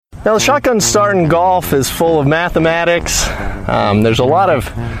Now, the shotgun start in golf is full of mathematics. There's a lot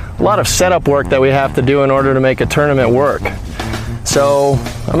of setup work that we have to do in order to make a tournament work. So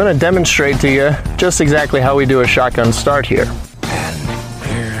I'm going to demonstrate to you just exactly how we do a shotgun start here. And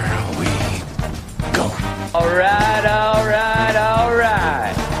here we go. All right, all right, all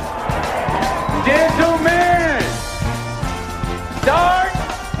right. Gentlemen, start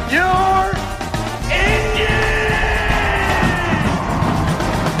your engine!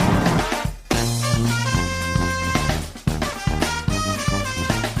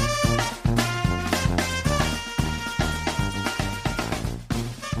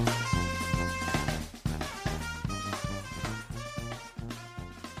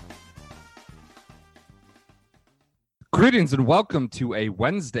 Greetings and welcome to a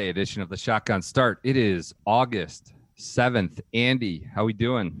Wednesday edition of the Shotgun Start. It is August 7th. Andy, how we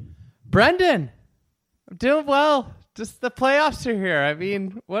doing? Brendan, I'm doing well. Just the playoffs are here. I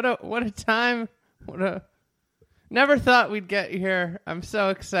mean, what a time. Never thought we'd get here. I'm so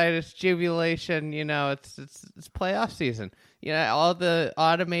excited. It's jubilation. You know, it's playoff season. You know, all the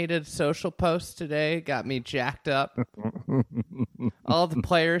automated social posts today got me jacked up. All the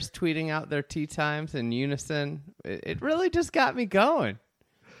players tweeting out their tee times in unison. It really just got me going.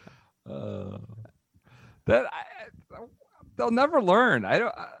 They'll never learn.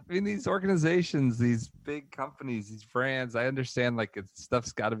 I mean, these organizations, these big companies, these brands. I understand, like,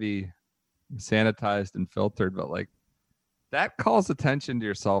 stuff's got to be sanitized and filtered, but like that calls attention to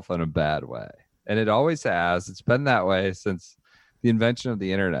yourself in a bad way, and it always has. It's been that way since the invention of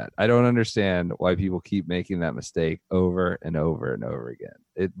the internet. I don't understand why people keep making that mistake over and over and over again.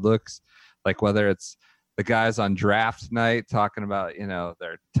 It looks like, whether it's the guys on draft night talking about, you know,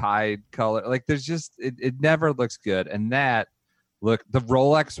 their Tide color, like there's just it never looks good. And that look, the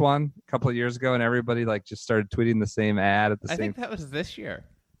Rolex one a couple of years ago, and everybody like just started tweeting the same ad at the same. I think that was this year.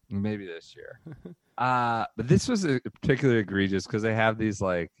 Maybe this year. But this was particularly egregious because they have these,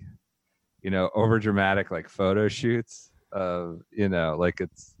 like, you know, over dramatic like photo shoots of, you know, like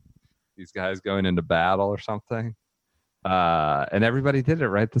it's these guys going into battle or something. And everybody did it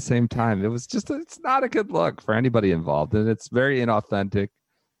right at the same time. It was just, it's not a good look for anybody involved. And it's very inauthentic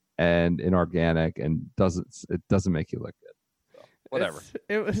and inorganic, and it doesn't make you look good. So, whatever.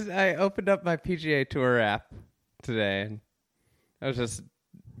 I opened up my PGA Tour app today, and I was just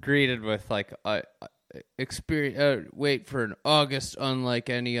greeted with like experience. Wait for an August unlike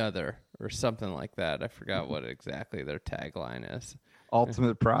any other, or something like that. I forgot what exactly their tagline is.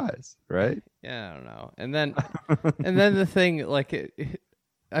 Ultimate prize, right? Yeah, I don't know. And then the thing, like,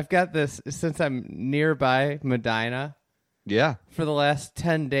 I've got this since I'm nearby Medina. Yeah. For the last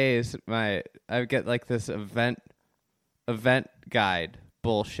 10 days, I get like this event guide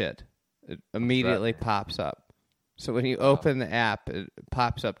bullshit. It immediately pops up. So when you open the app, it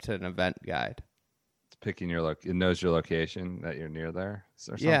pops up to an event guide. It's picking it knows your location, that you're near there or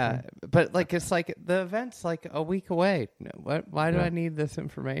something? Yeah, but like it's like the event's like a week away. Why do I need this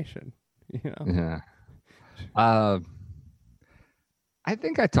information? You know? Yeah. I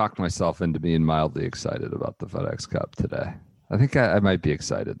think I talked myself into being mildly excited about the FedExCup today. I think I might be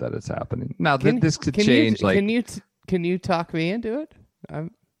excited that it's happening. Now, this could change. Can you talk me into it?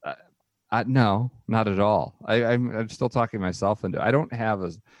 No, not at all. I'm still talking myself into it.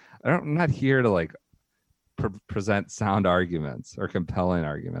 I'm not here to like present sound arguments or compelling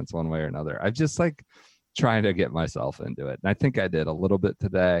arguments one way or another. I'm just like trying to get myself into it. And I think I did a little bit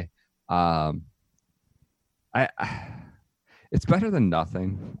today. It's better than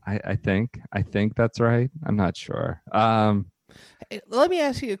nothing. I think that's right. I'm not sure. Let me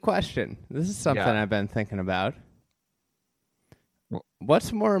ask you a question. This is something I've been thinking about.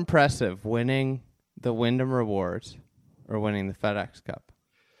 What's more impressive, winning the Wyndham Rewards or winning the FedExCup?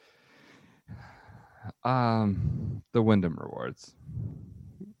 The Wyndham Rewards.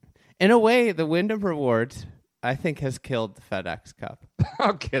 In a way, the Wyndham Rewards, I think, has killed the FedExCup.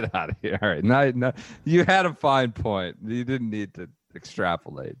 Oh, get out of here. All right. No, you had a fine point. You didn't need to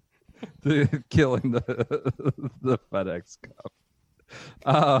extrapolate to killing the FedExCup.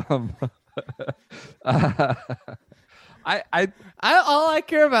 All I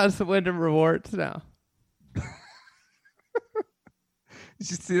care about is the Wyndham Rewards now. Did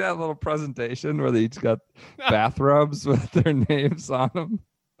you see that little presentation where they each got bathrobes with their names on them?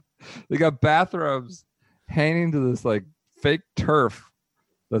 They got bathrobes hanging to this like fake turf.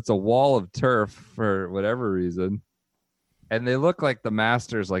 That's a wall of turf for whatever reason. And they look like the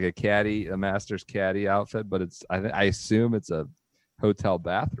Masters, like a Masters caddy outfit, but I assume it's a hotel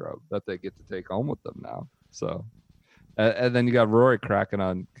bathrobe that they get to take home with them now. So, and then you got Rory cracking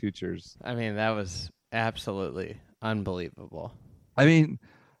on Kuchar's. I mean, that was absolutely unbelievable. I mean,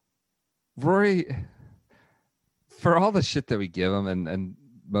 Rory, for all the shit that we give him, and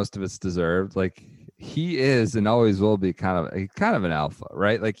most of it's deserved, like he is and always will be kind of an alpha,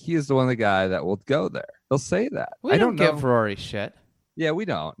 right? Like he is the guy that will go there. He'll say that. We don't give Rory shit. Yeah, we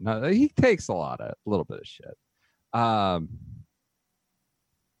don't. No, he takes a little bit of shit.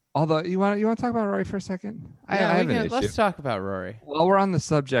 Although you want to talk about Rory for a second? Yeah, let's talk about Rory. Well, we're on the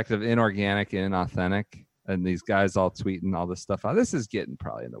subject of inorganic and inauthentic, and these guys all tweeting all this stuff out. This is getting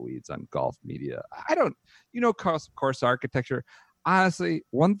probably in the weeds on golf media. I don't, course architecture. Honestly,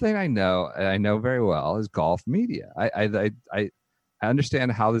 one thing I know very well is golf media. I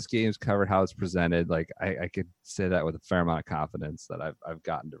understand how this game is covered, how it's presented. Like I could say that with a fair amount of confidence that I've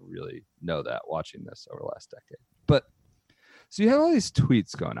gotten to really know that watching this over the last decade. But so you have all these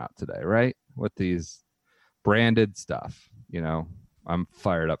tweets going out today, right? With these branded stuff, I'm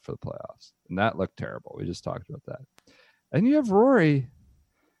fired up for the playoffs. And that looked terrible. We just talked about that. And you have Rory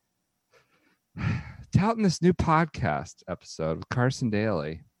touting this new podcast episode with Carson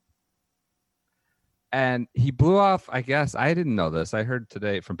Daly. And he blew off, I guess, I didn't know this. I heard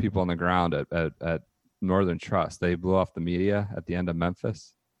today from people on the ground at Northern Trust. They blew off the media at the end of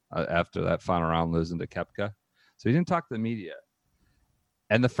Memphis after that final round losing to Koepka. So he didn't talk to the media.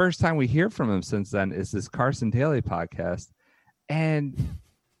 And the first time we hear from him since then is this Carson Daly podcast. And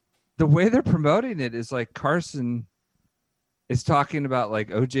the way they're promoting it is like Carson is talking about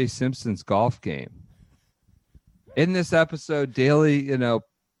like O.J. Simpson's golf game. In this episode, Daly,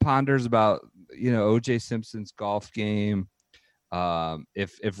 ponders about, O.J. Simpson's golf game.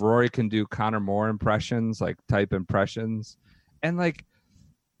 If Rory can do Connor Moore impressions, like type impressions. And like,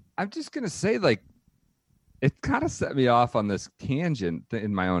 I'm just going to say, like, it kind of set me off on this tangent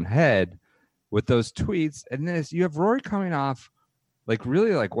in my own head with those tweets. And then you have Rory coming off like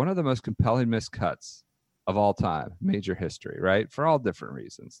really like one of the most compelling miscuts of all time, major history, right? For all different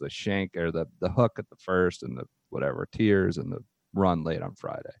reasons. The shank or the hook at the first and the whatever tears and the run late on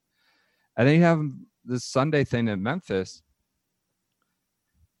Friday. And then you have this Sunday thing in Memphis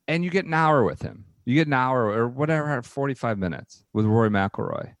and you get an hour with him. You get an hour or whatever, 45 minutes with Rory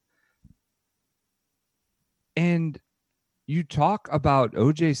McIlroy. And you talk about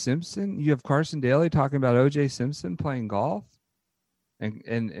O.J. Simpson. You have Carson Daly talking about O.J. Simpson playing golf and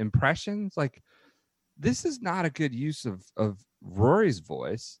impressions. Like, this is not a good use of Rory's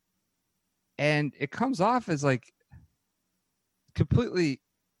voice. And it comes off as like completely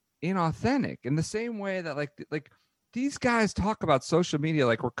inauthentic in the same way that like these guys talk about social media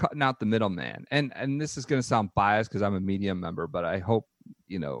like we're cutting out the middleman. And this is going to sound biased because I'm a media member, but I hope,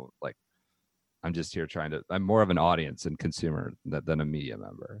 like, I'm just here I'm more of an audience and consumer than a media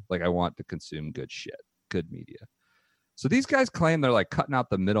member. Like I want to consume good shit, good media. So these guys claim they're like cutting out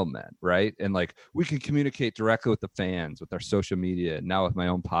the middlemen, right? And like we can communicate directly with the fans with our social media and now with my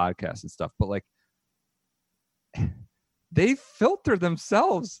own podcast and stuff. But like they filter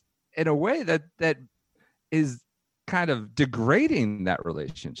themselves in a way that is kind of degrading that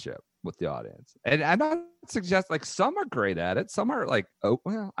relationship with the audience. And I'm not suggest like some are great at it. Some are like, oh,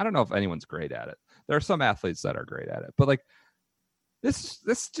 well, I don't know if anyone's great at it. There are some athletes that are great at it, but like this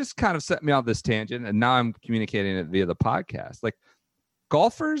just kind of set me on this tangent. And now I'm communicating it via the podcast. Like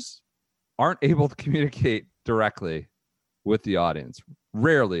golfers aren't able to communicate directly with the audience.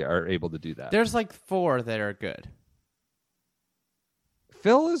 Rarely are able to do that. There's like 4 that are good.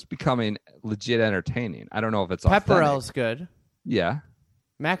 Phil is becoming legit entertaining. I don't know if it's authentic. Pepperell's good. Yeah.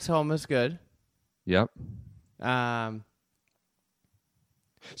 Max Homa is good. Yep. So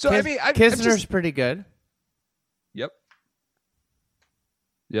Kisner's pretty good. Yep.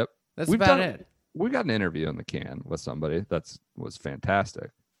 That's about it. We got an interview in the can with somebody was fantastic.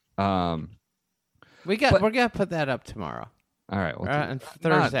 We're gonna put that up tomorrow. All right.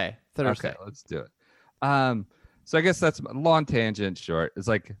 Thursday. Okay, let's do it. So I guess that's a long tangent short. It's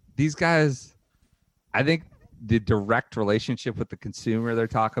like these guys, I think the direct relationship with the consumer they're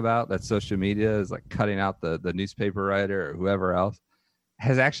talking about, that social media is like cutting out the newspaper writer or whoever else,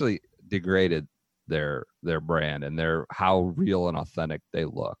 has actually degraded their brand and how real and authentic they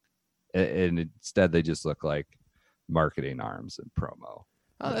look. And instead they just look like marketing arms and promo.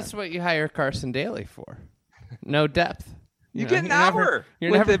 Oh, that's what you hire Carson Daly for. No depth. You get an hour.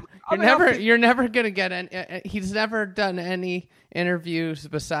 You're never gonna get any. He's never done any interviews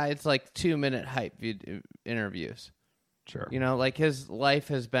besides like 2-minute hype interviews. Sure. Like his life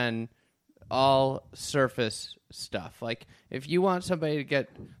has been all surface stuff. Like if you want somebody to get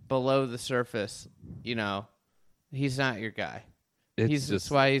below the surface, he's not your guy.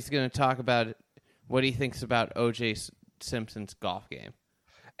 That's why he's gonna talk about what he thinks about O.J. Simpson's golf game.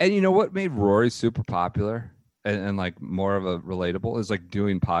 And you know what made Rory super popular? and like more of a relatable is like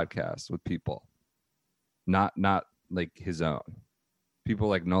doing podcasts with people, not like his own people,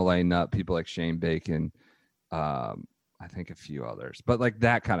 like No Laying Up, people like Shane Bacon, I think a few others, but like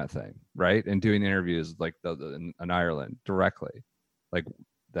that kind of thing, right? And doing interviews like in Ireland directly, like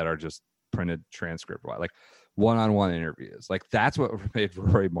that are just printed transcript, like one-on-one interviews. Like that's what made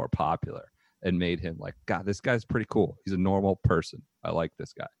Rory more popular and made him like, God, this guy's pretty cool. He's a normal person. I like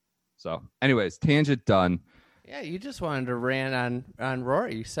this guy. So anyways, tangent done. Yeah, you just wanted to rant on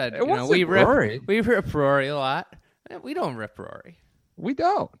Rory. You said, we rip Rory a lot. We don't rip Rory. We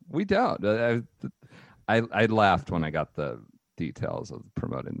don't. I laughed when I got the details of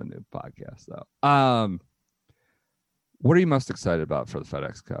promoting the new podcast, though. What are you most excited about for the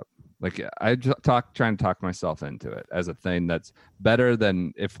FedEx Cup? Like, I trying to talk myself into it as a thing that's better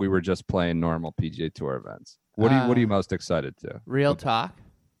than if we were just playing normal PGA Tour events. What are you most excited to? Real talk.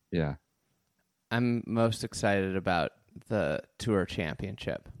 Yeah, I'm most excited about the Tour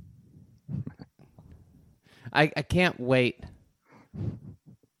Championship. I can't wait.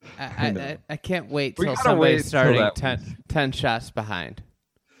 I can't wait till somebody's starting 10 shots behind.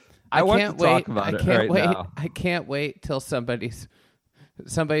 I want to talk about it right now. I can't wait till somebody's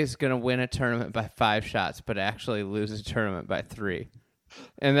going to win a tournament by 5 shots, but actually lose a tournament by 3.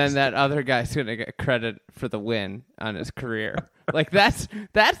 And then that other guy's going to get credit for the win on his career. Like that's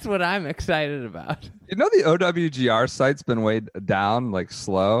what I'm excited about. You know, the OWGR site's been way down, like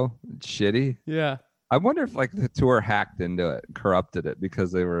slow, shitty. Yeah. I wonder if like the tour hacked into it, corrupted it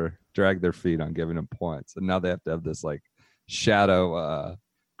because they were dragged their feet on giving them points, and now they have to have this like shadow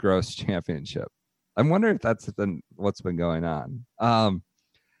gross championship. I'm wondering if that's what's been going on.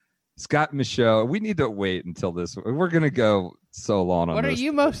 Scott Michaud, we need to wait until this. We're gonna go so long on this. What are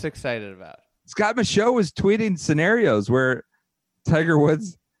you most excited about? Scott Michaud was tweeting scenarios where Tiger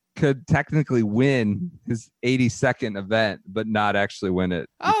Woods could technically win his 82nd event, but not actually win it.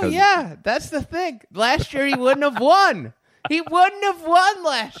 Oh, yeah. That's the thing. Last year, he wouldn't have won. He wouldn't have won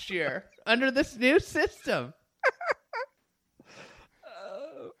last year under this new system.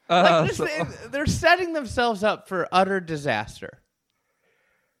 They're setting themselves up for utter disaster.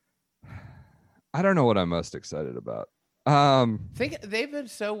 I don't know what I'm most excited about. Think they've been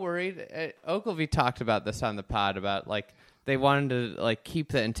so worried. Ogilvy talked about this on the pod about like they wanted to like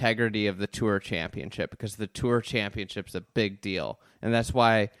keep the integrity of the Tour Championship because the Tour Championship's a big deal, and that's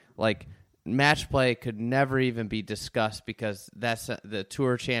why like match play could never even be discussed because the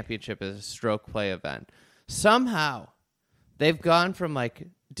Tour Championship is a stroke play event. Somehow, they've gone from like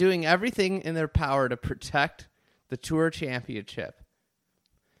doing everything in their power to protect the Tour Championship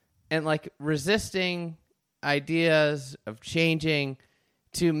and like resisting ideas of changing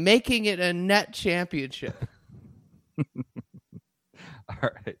to making it a net championship. All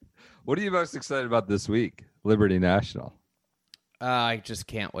right. What are you most excited about this week? Liberty National. I just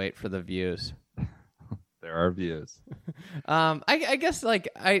can't wait for the views. There are views. I guess like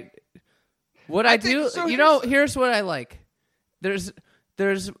here's what I like.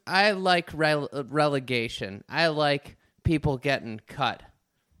 I like relegation. I like people getting cut.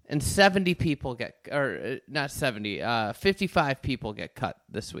 And 70 people not 70, 55 people get cut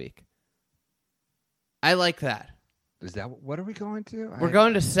this week. I like that. Is that what are we going to? We're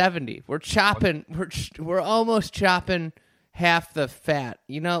going to 70. We're chopping. We're almost chopping half the fat.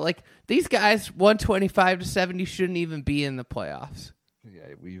 You know, like these guys, 125 to 70 shouldn't even be in the playoffs.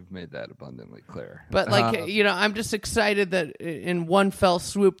 Yeah, we've made that abundantly clear. But like, I'm just excited that in one fell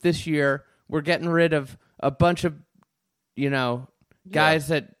swoop this year, we're getting rid of a bunch of, guys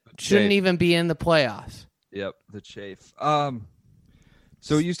that shouldn't even be in the playoffs. Yep, the chafe. So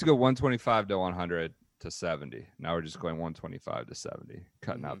we used to go 125 to 100 to 70. Now we're just going 125 to 70,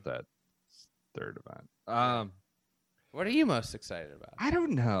 cutting out that third event. What are you most excited about? I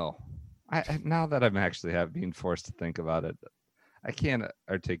don't know. I now that I'm actually being forced to think about it, I can't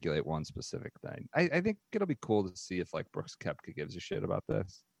articulate one specific thing. I think it'll be cool to see if like Brooks Koepka gives a shit about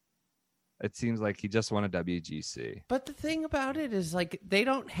this. It seems like he just won a WGC. But the thing about it is, like, they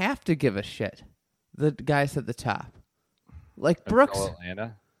don't have to give a shit. The guys at the top, like Brooks,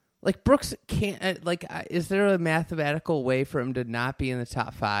 Atlanta. Like Brooks can't. Is there a mathematical way for him to not be in the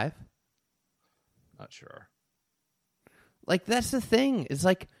top 5? Not sure. Like that's the thing. Is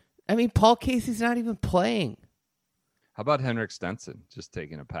like, I mean, Paul Casey's not even playing. How about Henrik Stenson just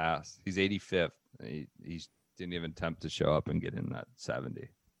taking a pass? He's 85th. He didn't even attempt to show up and get in that 70.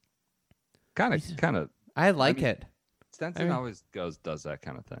 Kind of. I like it. Stenson always does that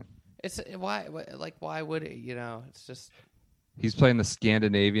kind of thing. It's why would it? It's just he's playing the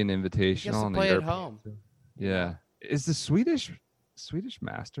Scandinavian Invitational. He gets to play at home. Yeah. Is the Swedish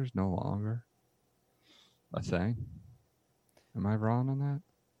Masters no longer? a thing. Am I wrong on that?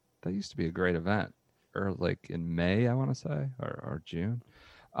 That used to be a great event, or like in May, I want to say, or June.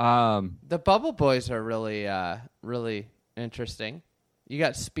 The Bubble Boys are really, really interesting. You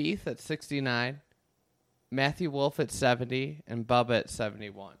got Spieth at 69, Matthew Wolff at 70, and Bubba at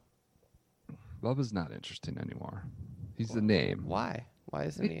 71. Bubba's not interesting anymore. He's the name. Why? Why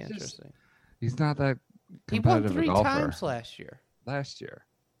isn't he interesting? He's not that He won competitive 3 a golfer. times last year. Last year,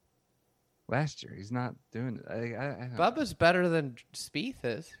 he's not doing it. I don't know. Bubba's better than Spieth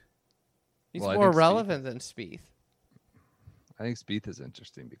is. He's Well, I more think relevant than Spieth. I think Spieth is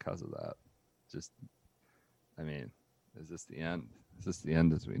interesting because of that. Just, I mean, is this the end? Is this the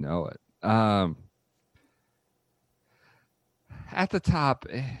end as we know it? At the top,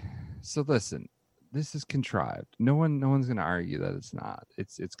 so listen, this is contrived. No one's going to argue that it's not.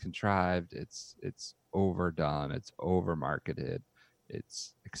 It's contrived. It's overdone. It's over marketed.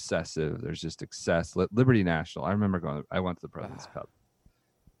 It's excessive. There's just excess. Liberty National. I remember going. I went to the President's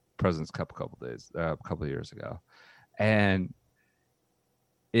Cup a couple of years ago, and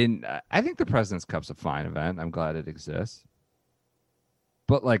I think the President's Cup's a fine event. I'm glad it exists.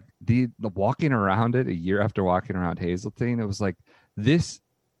 But like the walking around it a year after walking around Hazeltine, it was like this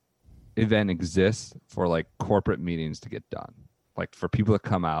event exists for like corporate meetings to get done, like for people to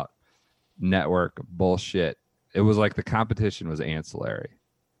come out, network, bullshit. It was like the competition was ancillary,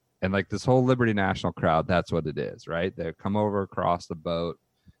 and like this whole Liberty National crowd, that's what it is, right? They come over across the boat,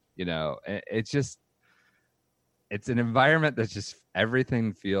 you know. It's an environment that's just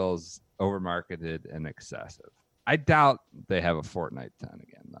everything feels over marketed and excessive. I doubt they have a Fortnite 10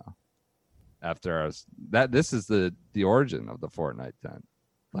 again though. This is the origin of the Fortnite 10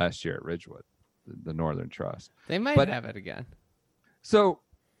 last year at Ridgewood, the Northern Trust. They might have it again. So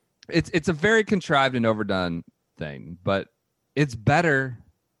it's a very contrived and overdone thing, but it's better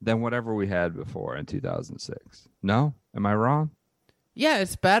than whatever we had before in 2006. No? Am I wrong? Yeah,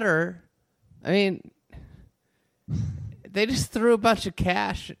 it's better. I mean, they just threw a bunch of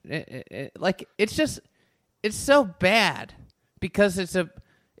cash. It's so bad because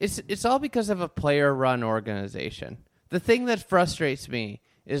it's all because of a player-run organization. The thing that frustrates me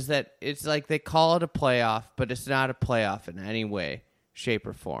is that it's like they call it a playoff, but it's not a playoff in any way, shape,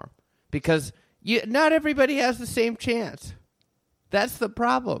 or form. Because not everybody has the same chance. That's the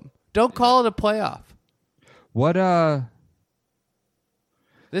problem. Don't call it a playoff. What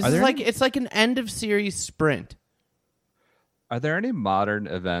This is it's like an end of series sprint. Are there any modern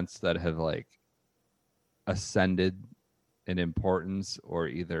events that have like ascended in importance or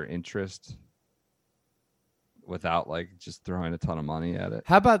either interest without like just throwing a ton of money at it?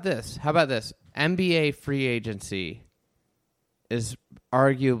 How about this? NBA free agency is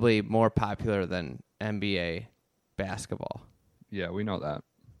arguably more popular than NBA basketball. Yeah, we know that.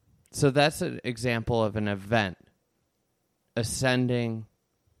 So that's an example of an event ascending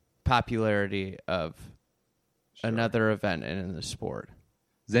popularity of another event in the sport.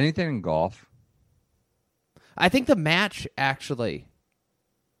 Is anything in golf? I think the match actually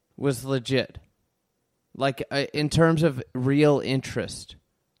was legit, like in terms of real interest.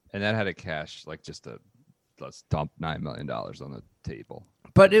 And that had a cash, like just let's dump $9 million on the table.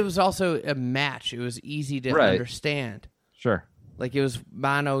 But it was also a match. It was easy to understand. Sure. Like it was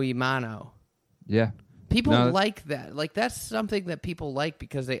mano y mano. Yeah. People like that. Like that's something that people like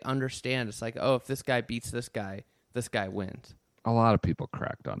because they understand. It's like, oh, if this guy beats this guy wins. A lot of people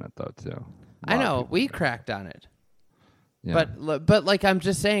cracked on it though too. I know we cracked on it. Yeah. But like I'm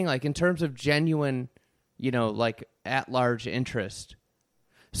just saying, like in terms of genuine, like at large interest.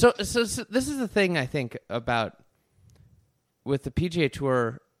 So this is the thing I think about with the PGA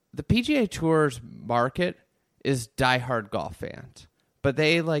Tour. The PGA Tour's market is diehard golf fans, but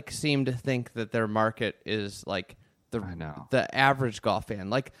they like seem to think that their market is like the average golf fan.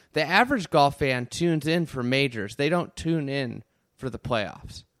 Like the average golf fan tunes in for majors. They don't tune in for the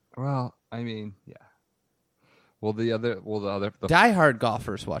playoffs. Well, I mean, yeah. The diehard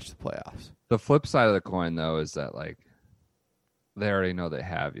golfers watch the playoffs. The flip side of the coin, though, is that like they already know they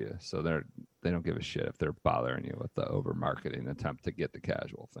have you, so they don't give a shit if they're bothering you with the over marketing attempt to get the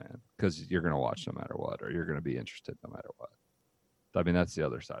casual fan because you're going to watch no matter what, or you're going to be interested no matter what. I mean, that's the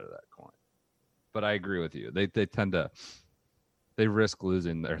other side of that coin. But I agree with you. They tend to risk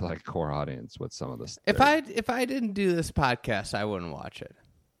losing their like core audience with some of this. If I didn't do this podcast, I wouldn't watch it.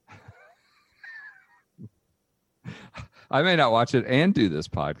 I may not watch it and do this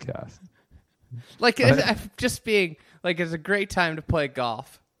podcast. Like I'm just being like, it's a great time to play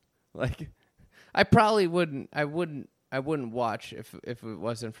golf. Like, I probably wouldn't. I wouldn't watch if it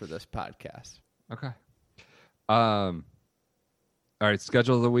wasn't for this podcast. Okay. All right.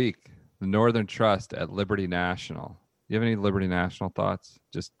 Schedule of the week. The Northern Trust at Liberty National. You have any Liberty National thoughts?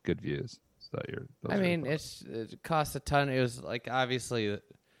 Just good views. I mean, it cost a ton. It was like obviously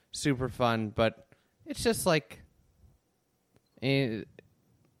super fun, but it's just like it's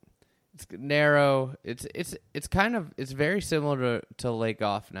narrow. It's very similar to Lake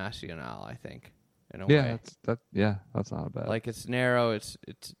Off Nacional, I think, in a way. That's not bad. Like it's narrow. It's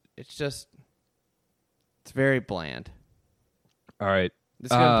very bland. All right, it's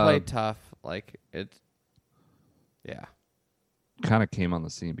gonna play tough. Like it's kind of came on the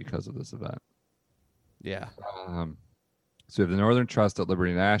scene because of this event. Yeah. So we have the Northern Trust at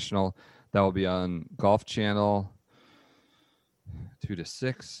Liberty National. That will be on Golf Channel 2 to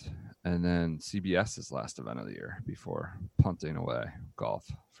 6, and then CBS's last event of the year before punting away golf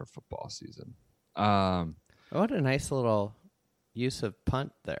for football season. What a nice little use of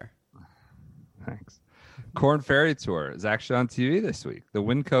punt there. Thanks. Corn Ferry Tour is actually on TV this week. The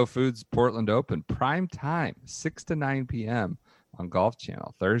Winco Foods Portland Open, prime time, 6 to 9 p.m. on Golf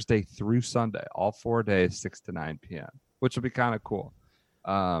Channel, Thursday through Sunday, all 4 days, 6 to 9 p.m., which will be kind of cool.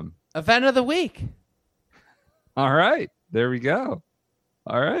 Event of the week. All right. There we go.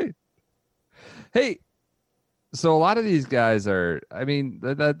 All right. Hey, so a lot of these guys are, I mean,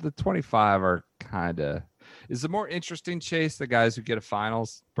 the 25 are kind of, is the more interesting chase the guys who get a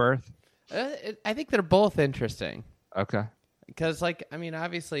finals berth? I think they're both interesting. Okay. Because, like, I mean,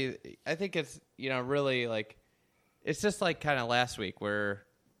 obviously, I think it's, really, like, it's just like kind of last week where,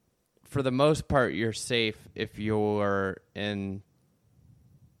 for the most part, you're safe if you're in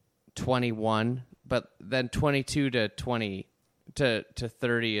 21, but then 22 to 20 to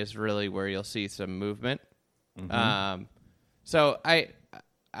 30 is really where you'll see some movement. Mm-hmm. So I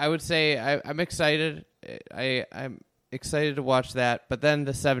would say I'm excited. I'm excited to watch that, but then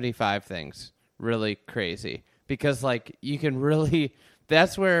the 75 thing's really crazy because like you can really,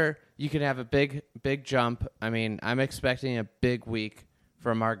 that's where you can have a big jump. I mean, I'm expecting a big week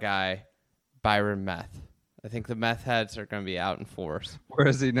from our guy Byron Meth. I think the Methheads are going to be out in force. Where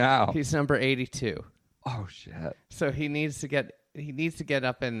is he now? He's number 82. Oh shit! So he needs to get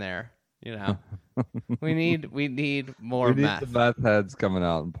up in there. We need more we need meth. the Methheads coming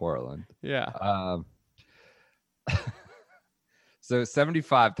out in Portland. Yeah. So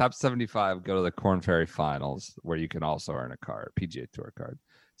top 75 go to the Corn Ferry Finals, where you can also earn a card, PGA Tour card.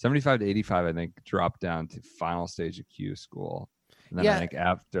 75 to 85, I think, drop down to final stage of Q School. And then I think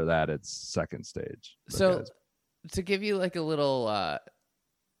after that, it's second stage. So to give you like a little,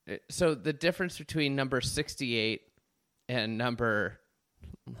 so the difference between number 68 and number,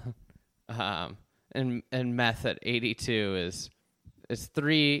 and Meth at 82 is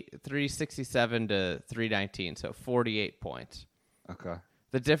 367 to 319, so 48 points. Okay.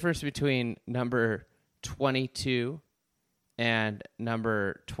 The difference between number 22 and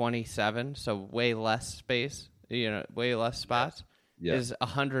number 27, so way less space, way less spots, is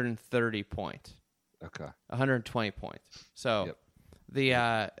 130 points. Okay. 120 points. So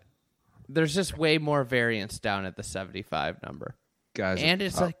there's just way more variance down at the 75 number. Guys, and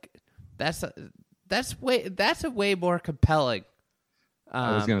it's like that's a way more compelling.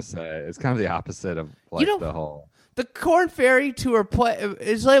 I was gonna say it's kind of the opposite of like the whole. The Corn Ferry Tour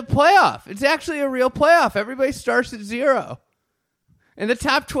is like a playoff. It's actually a real playoff. Everybody starts at 0, and the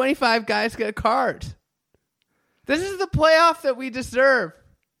top 25 guys get a card. This is the playoff that we deserve.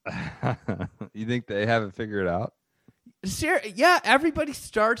 You think they haven't figured it out? Yeah, everybody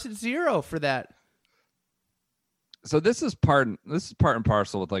starts at 0 for that. So this is part and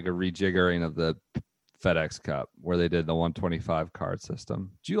parcel with like a rejiggering of the FedExCup, where they did the 125 card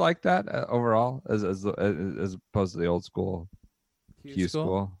system. Do you like that overall, as opposed to the old school Q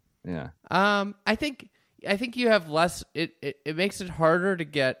school? Yeah. I think you have less. It makes it harder to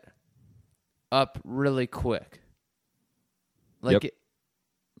get up really quick.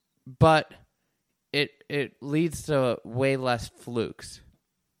 But it leads to way less flukes.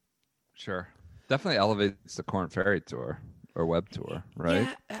 Sure. Definitely elevates the Corn Ferry Tour or Web Tour, right?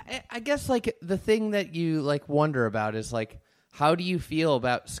 Yeah, I guess like the thing that you like wonder about is like, how do you feel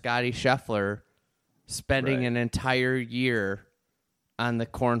about Scotty Scheffler spending an entire year on the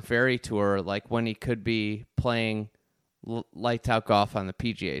Corn Ferry Tour, like when he could be playing lights out golf on the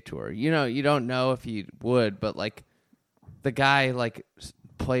PGA Tour? You don't know if he would, but like the guy like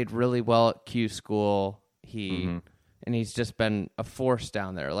played really well at Q School. And he's just been a force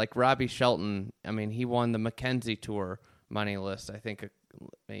down there. Like Robbie Shelton, I mean, he won the Mackenzie Tour money list, I think,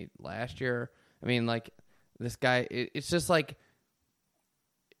 maybe last year. I mean, like, this guy, it's just like,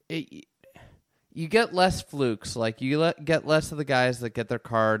 you get less flukes. Like, you get less of the guys that get their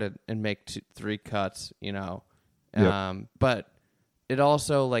card and make 3 cuts, But it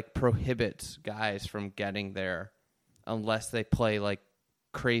also like prohibits guys from getting there unless they play like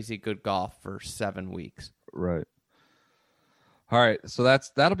crazy good golf for 7 weeks. Right. All right. So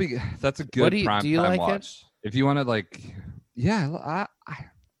that's a good prime do you time like watch. If you want to like, yeah,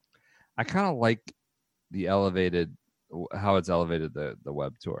 I kind of like how it's elevated the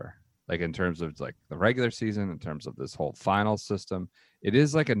web tour, like in terms of like the regular season, in terms of this whole final system. It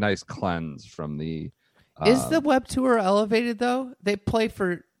is like a nice cleanse from the. Is the web tour elevated though? They play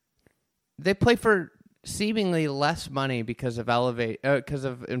for seemingly less money because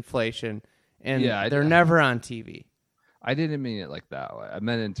of inflation, and they're never on TV. I didn't mean it like that way. I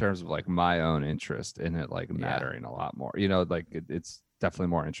meant in terms of like my own interest in it, like mattering a lot more. You know, like it's definitely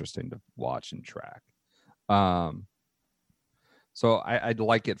more interesting to watch and track. So I'd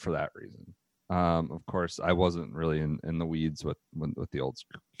like it for that reason. Of course, I wasn't really in the weeds with the old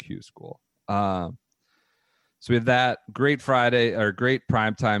Q school. So we have that great Friday or great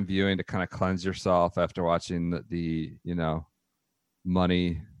primetime viewing to kind of cleanse yourself after watching the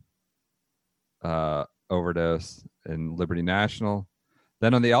money overdose in Liberty National.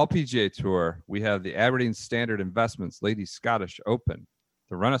 Then on the LPGA Tour, we have the Aberdeen Standard Investments Ladies Scottish Open,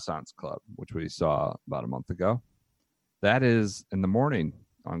 the Renaissance Club, which we saw about a month ago. That is in the morning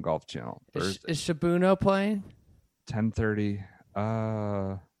on Golf Channel. Is Shibuno playing?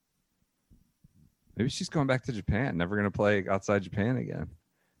 10:30. Maybe she's going back to Japan. Never going to play outside Japan again.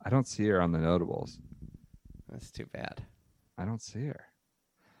 I don't see her on the notables. That's too bad. I don't see her.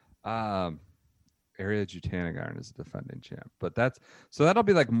 Area Jutanagarn is the defending champ. But that'll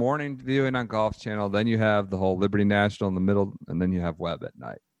be like morning viewing on Golf Channel. Then you have the whole Liberty National in the middle, and then you have Webb at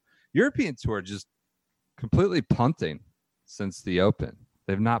night. European Tour just completely punting since the Open.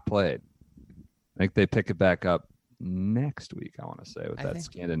 They've not played. I think they pick it back up next week, I want to say, with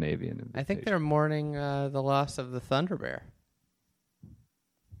Scandinavian invitation. I think they're mourning the loss of the Thunder Bear.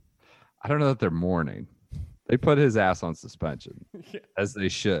 I don't know that they're mourning. They put his ass on suspension, as they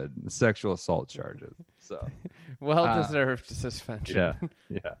should, the sexual assault charges. So well-deserved suspension.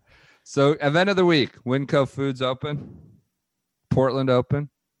 Yeah. So event of the week, Winco Foods Open, Portland Open.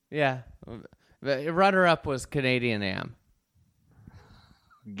 Yeah. The runner-up was Canadian Am.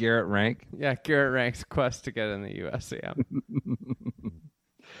 Garrett Rank. Yeah, Garrett Rank's quest to get in the USAM.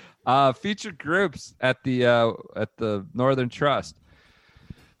 Featured groups at the Northern Trust.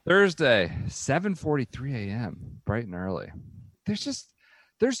 Thursday, 7:43 a.m., bright and early.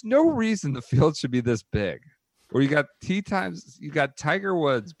 There's no reason the field should be this big. Where you got tee times, you got Tiger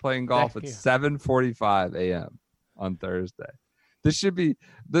Woods playing golf at 7:45 a.m. on Thursday. This should be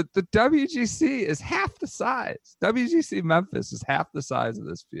the WGC is half the size. WGC Memphis is half the size of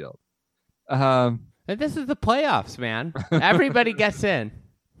this field. And this is the playoffs, man. Everybody gets in.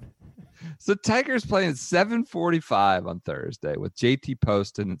 So Tiger's playing 7:45 on Thursday with JT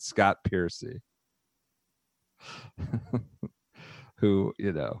Poston and Scott Piercy, who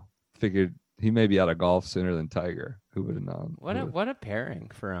figured he may be out of golf sooner than Tiger. Who would have known? What a pairing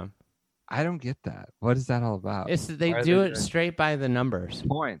for him. I don't get that. What is that all about? They do it straight by the numbers.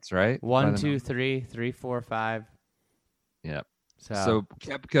 Points, right? 1, 2, 3, 3, 4, 5. Yep. So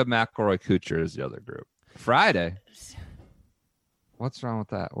Koepka, McIlroy, Kuchar is the other group. Friday. What's wrong with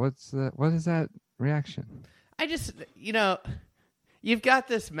that? What is that reaction? I just, you've got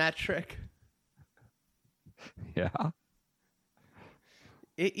this metric. Yeah.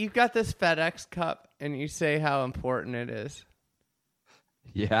 You've got this FedExCup, and you say how important it is.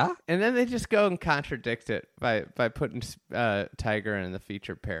 Yeah. And then they just go and contradict it by putting Tiger in the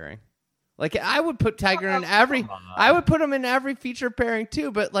featured pairing. Like I would put Tiger in I would put him in every featured pairing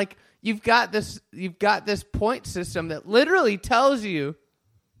too, but like you've got this point system that literally tells you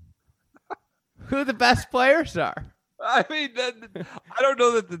who the best players are. I mean, I don't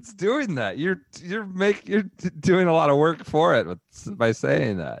know that it's doing that. You're doing a lot of work for it by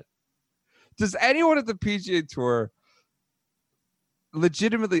saying that. Does anyone at the PGA Tour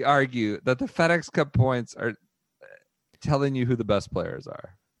legitimately argue that the FedExCup points are telling you who the best players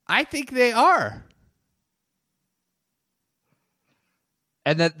are? I think they are.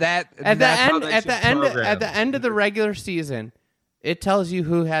 And at the end of the regular season, it tells you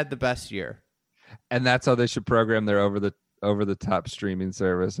who had the best year. And that's how they should program their over the top streaming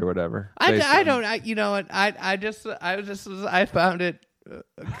service or whatever. I found it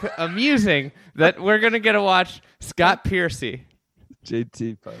amusing that we're gonna get to watch Scott Piercy.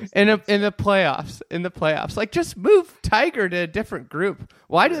 JT post in the playoffs. Like, just move Tiger to a different group.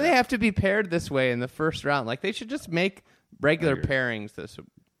 Why do they have to be paired this way in the first round? Like, they should just make regular pairings this.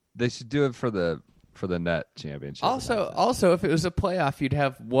 They should do it for the net championship. Also, if it was a playoff, you'd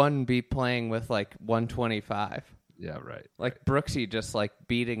have one be playing with like 125. Yeah, right. Like Brooksy just like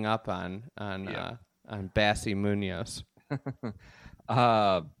beating up on Bassy Munoz.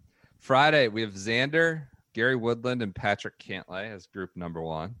 Friday we have Xander, Gary Woodland, and Patrick Cantlay as group number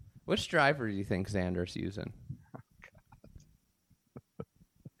 1. Which driver do you think Xander's using?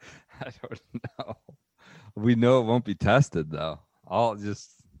 I don't know. We know it won't be tested though. All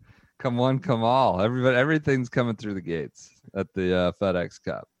just come one, come all. Everything's coming through the gates at the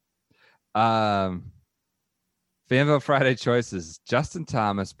FedExCup. Fanvo Friday choices: Justin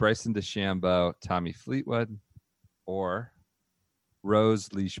Thomas, Bryson DeChambeau, Tommy Fleetwood, or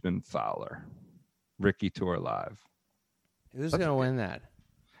Rose Leishman Fowler. Ricky Tour Live. Who's going to win that?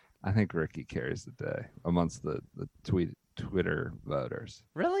 I think Ricky carries the day amongst the Twitter voters.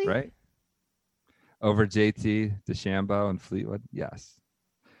 Really? Right? Over JT, DeChambeau, and Fleetwood? Yes.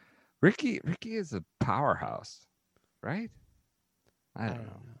 Ricky is a powerhouse, right? I don't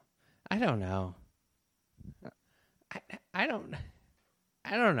know. I don't know. I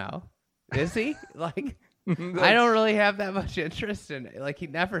don't know. Is he? Like, I don't really have that much interest in it. Like, he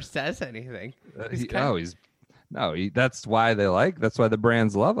never says anything. That's why that's why the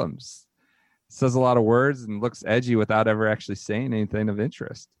brands love him. Says a lot of words and looks edgy without ever actually saying anything of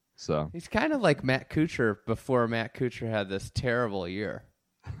interest. So he's kind of like Matt Kuchar before Matt Kuchar had this terrible year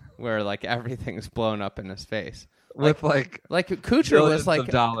where like everything's blown up in his face. With like Kuchar was like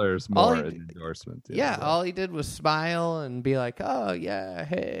dollars more in endorsement. Yeah, all he did was smile and be like, "Oh yeah,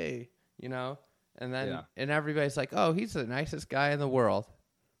 hey," and then and everybody's like, "Oh, he's the nicest guy in the world."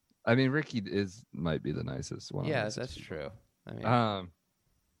 I mean, Ricky might be the nicest one. Yeah, that's true. I mean, all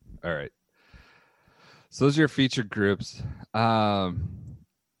right. So those are your featured groups.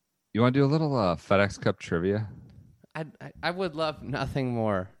 You want to do a little FedExCup trivia? I would love nothing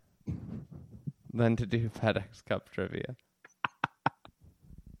more than to do FedExCup trivia.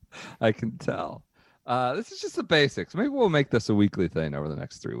 I can tell. This is just the basics. Maybe we'll make this a weekly thing over the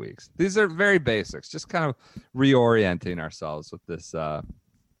next 3 weeks. These are very basics, just kind of reorienting ourselves with this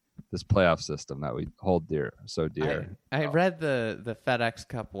this playoff system that we hold dear. I read the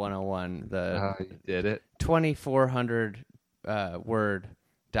FedExCup 101, you did it? 2,400 word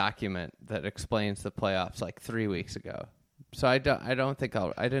document that explains the playoffs like 3 weeks ago. So I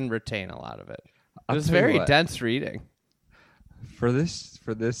didn't retain a lot of it. It was very dense reading. For this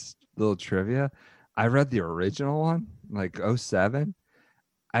little trivia, I read the original one, like 07.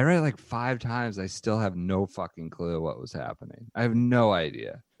 I read it like 5 times. I still have no fucking clue what was happening. I have no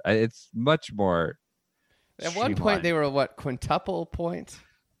idea. It's much more. At one point, they were quintuple points?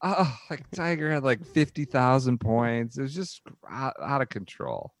 Oh, like Tiger had like 50,000 points. It was just out of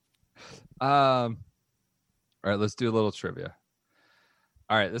control. All right, let's do a little trivia.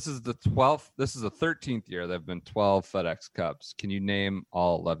 All right, this is the 12th. This is the 13th year. There have been 12 FedEx Cups. Can you name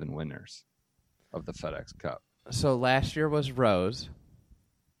all 11 winners of the FedEx Cup? So last year was Rose.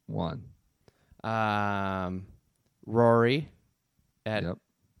 1. Rory. Yep.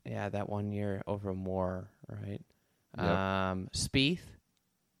 Yeah, that 1 year over Moore, right? Yep. Spieth.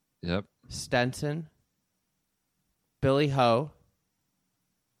 Yep. Stenson. Billy Ho.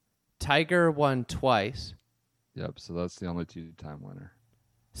 Tiger won twice. Yep, so that's the only 2-time winner.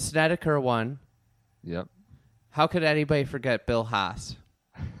 Snedeker won. Yep. How could anybody forget Bill Haas?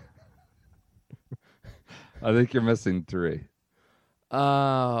 I think you're missing 3.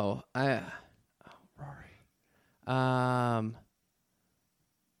 Rory.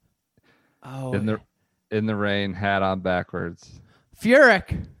 In the rain, hat on backwards.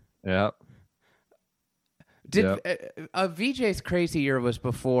 Furyk. Yep. VJ's crazy year was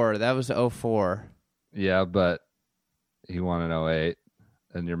before. That was 04. Yeah, but he won in 08,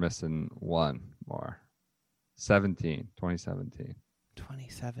 and you're missing 1 more. 2017.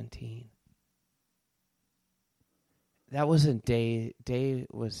 2017. That wasn't Day. Day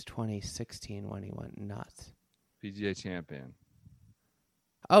was 2016 when he went nuts. PGA champion.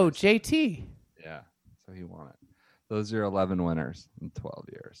 Oh, JT. Yeah, so he won it. Those are 11 winners in 12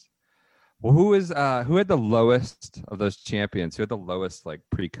 years. Well, who had the lowest of those champions? Who had the lowest like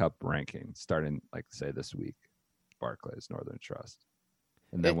pre-cup ranking starting like say this week? Barclays, Northern Trust,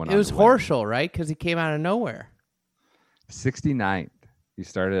 and then it was Horschel, right? Because he came out of nowhere. 69th. He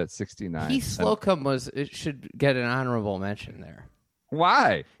started at 69. Heath Slocum should get an honorable mention there.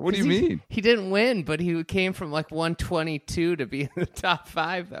 Why? What do you mean? He didn't win, but he came from like 122 to be in the top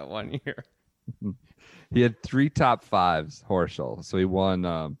 5 that 1 year. He had 3 top 5s, Horschel. So he won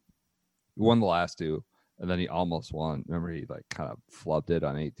the last 2, and then he almost won. Remember, he like kind of flubbed it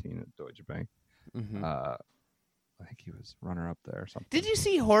on 18 at Deutsche Bank. Mm-hmm. I think he was runner up there or something. Did you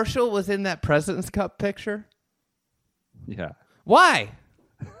see Horschel was in that President's Cup picture? Yeah. Why?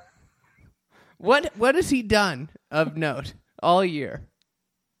 What has he done of note all year?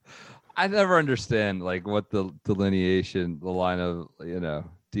 I never understand like what the delineation, the line of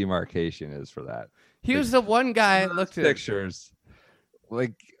demarcation is for that. He was the one guy I looked at. Pictures.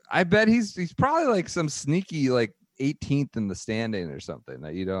 Like I bet he's probably like some sneaky like 18th in the standing or something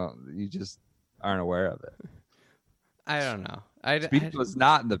that you just aren't aware of it. I don't know. Spieth was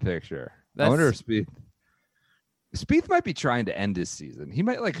not in the picture. I wonder if Spieth might be trying to end his season. He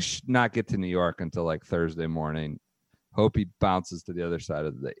might like not get to New York until like Thursday morning. Hope he bounces to the other side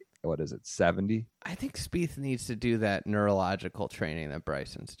of the 70? I think Spieth needs to do that neurological training that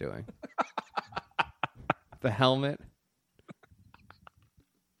Bryson's doing. The helmet.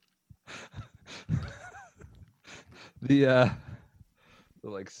 The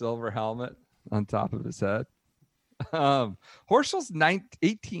like silver helmet on top of his head. Horschel's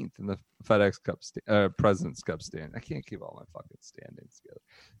 18th in the FedExCup President's Cup stand. I can't keep all my fucking standings together.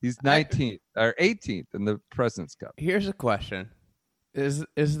 He's 19th or 18th in the President's Cup. Here's a question: Is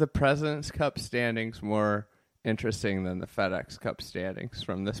the President's Cup standings more interesting than the FedEx Cup standings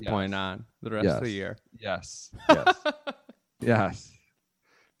from this point on the rest of the year? Yes. Yes.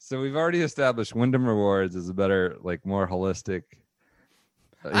 So we've already established Wyndham Rewards is a better, like, more holistic.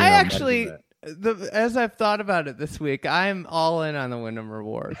 As I've thought about it this week, I'm all in on the Wyndham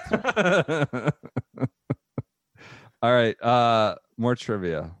Rewards. All right. More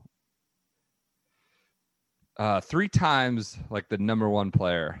trivia. 3 times, like the number one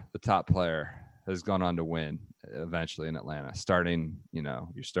player, the top player, has gone on to win eventually in Atlanta. Starting, you're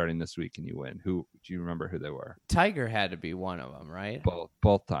starting this week and you win. Who do you remember who they were? Tiger had to be one of them, right?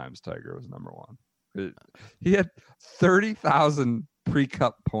 Both times Tiger was number one. He had 30,000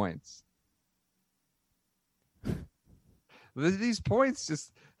 pre-cup points. These points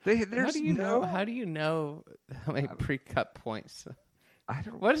just How do you know how many pre-cup points?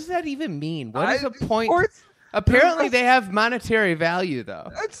 What does that even mean? What is a point? Sports, Apparently, they have monetary value,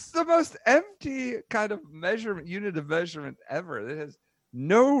 though. That's the most empty kind of unit of measurement ever. It has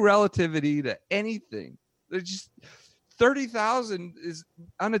no relativity to anything. There's just 30,000 is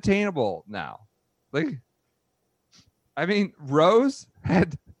unattainable now. Like, I mean, Rose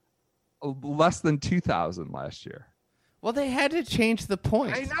had less than 2,000 last year. Well, they had to change the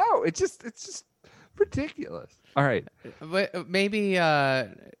points. I know. It's just ridiculous. All right. Maybe who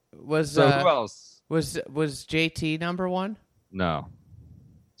else? Was JT number one? No.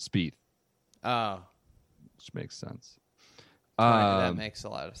 Spieth. Oh. Which makes sense. That makes a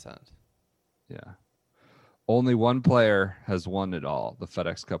lot of sense. Yeah. Only one player has won it all, the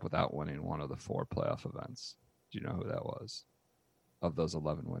FedEx Cup, without winning one of the 4 playoff events. Do you know who that was? Of those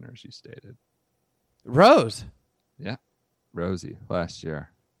 11 winners you stated. Rose. Yeah. Rosie last year.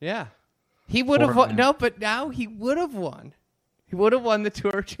 Yeah. He would have won. No, but now he would have won. He would have won the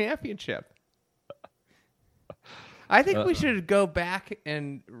Tour Championship. I think we should go back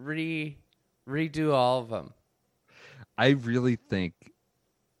and redo all of them. I really think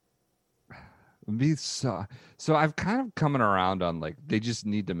so I've kind of coming around on, like, they just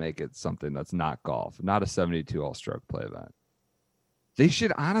need to make it something that's not golf, not a 72 all stroke play event. They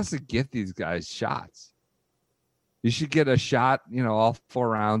should honestly get these guys shots. You should get a shot, all 4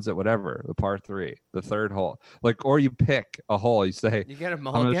 rounds at whatever, the par 3, the 3rd hole. Like, or you pick a hole, you say, you get a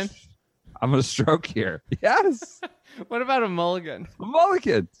mulligan? I'm going to stroke here. Yes. What about a mulligan? A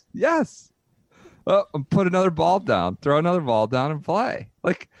mulligan. Yes. Put another ball down, throw another ball down and play.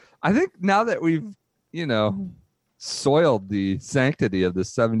 Like, I think now that we've, soiled the sanctity of the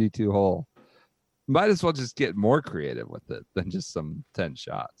 72 hole, might as well just get more creative with it than just some 10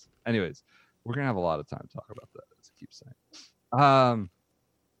 shots. Anyways, we're going to have a lot of time to talk about that, as I keep saying.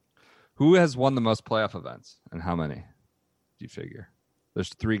 Who has won the most playoff events and how many? Do you figure? There's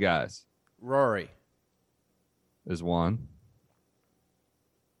 3 guys. Rory is 1.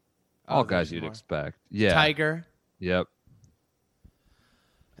 All guys you'd expect. Yeah. Tiger. Yep.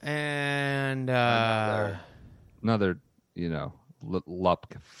 And another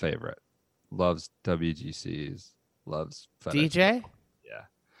Lup favorite. Loves WGCs. Loves FedEx. DJ? Yeah.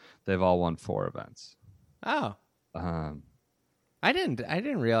 They've all won 4 events. Oh. I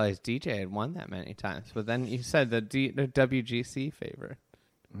didn't realize DJ had won that many times. But then you said the WGC favorite.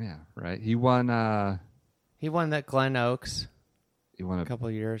 Yeah, right. He won that Glen Oaks. He won a couple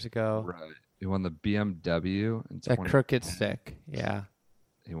of years ago. Right. He won the BMW in that crooked stick. Yeah.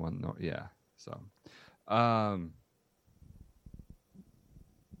 He won So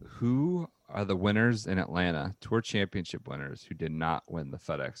who are the winners in Atlanta, Tour Championship winners, who did not win the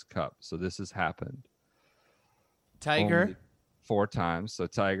FedEx Cup? So this has happened. Tiger. Only 4 times. So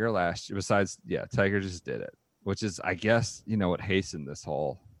Tiger last year, Tiger just did it, which is, I guess, what hastened this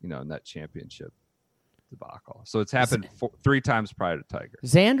whole net championship debacle. So it's happened 3 times prior to Tiger.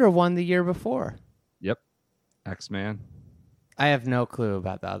 Xander won the year before. Yep. X-Man. I have no clue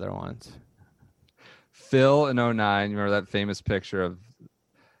about the other ones. Phil in 2009. You remember that famous picture of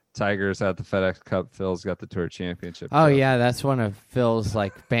Tiger's at the FedEx Cup? Phil's got the Tour Championship. Oh, yeah. That's one of Phil's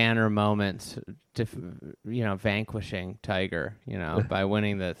banner moments, vanquishing Tiger, by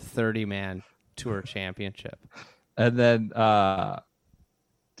winning the 30-man Tour Championship. And then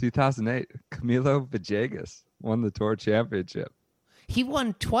 2008, Camilo Villegas won the Tour Championship. He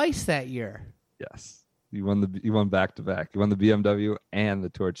won twice that year. Yes. He won back to back. He won the BMW and the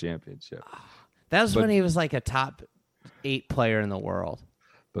Tour Championship. That was when he was a top 8 player in the world.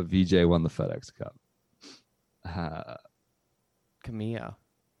 But VJ won the FedEx Cup. Camillo.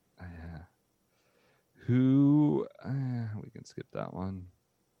 Yeah. Who? We can skip that one.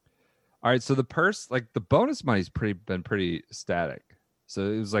 All right. So the purse, the bonus money's been pretty static.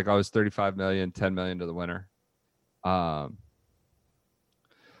 So it was always 35 million, 10 million to the winner.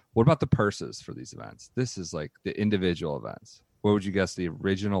 What about the purses for these events? This is the individual events. What would you guess the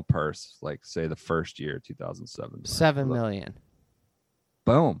original purse, say the first year, 2007? 7 million.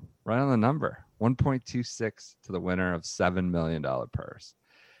 Boom. Right on the number. 1.26 to the winner of $7 million purse.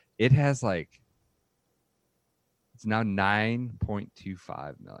 It has it's now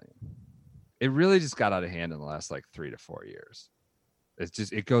 9.25 million. It really just got out of hand in the last 3 to 4 years.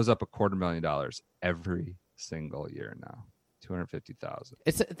 It goes up $250,000 every single year now. 250,000.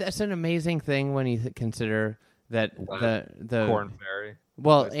 That's an amazing thing when you consider that the Corn Ferry.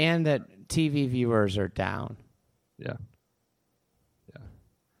 Well, and that TV viewers are down. Yeah.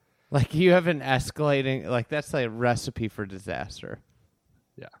 You have an escalating, that's a recipe for disaster.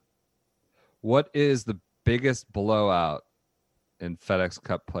 Yeah. What is the biggest blowout in FedEx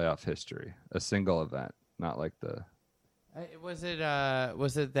Cup playoff history? A single event, not the. Was it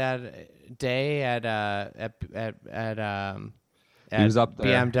that day at he was up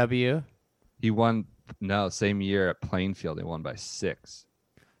there. BMW? He won. No, same year at Plainfield, he won by 6.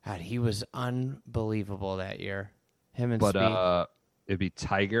 God, he was unbelievable that year. Him and Speed. It'd be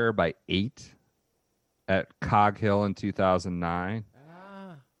Tiger by 8 at Cog Hill in 2009.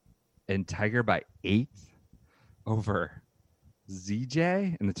 And Tiger by 8 over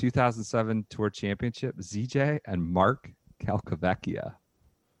ZJ in the 2007 Tour Championship. ZJ and Mark Calcavecchia,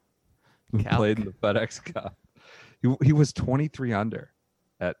 who played in the FedEx Cup. He was 23 under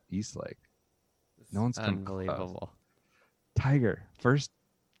at Eastlake. No one's come unbelievable. Close. Tiger, first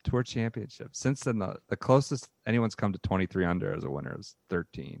Tour Championship. Since then, the closest anyone's come to 23 under as a winner is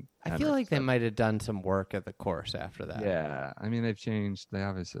 13. I feel like they might have done some work at the course after that. Yeah. I mean, they've changed. They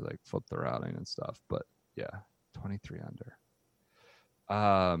obviously flipped the routing and stuff, but yeah, 23 under.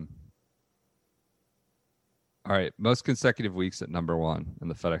 All right. Most consecutive weeks at number 1 in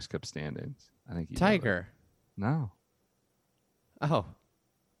the FedEx Cup standings. I think Tiger. No. Oh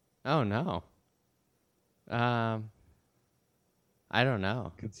no. I don't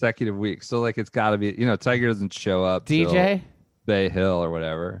know. Consecutive weeks. So it's got to be, Tiger doesn't show up. DJ? Bay Hill or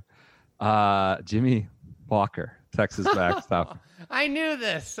whatever. Jimmy Walker, Texas backstop. I knew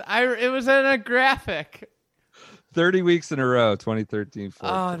this. It was in a graphic. 30 weeks in a row, 2013. 14.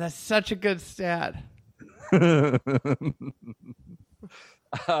 Oh, that's such a good stat. Think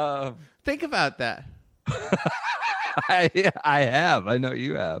about that. I have. I know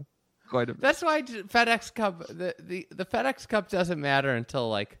you have. Quite a bit. That's why FedEx Cup, the FedEx Cup doesn't matter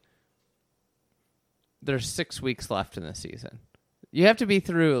until there's 6 weeks left in the season. You have to be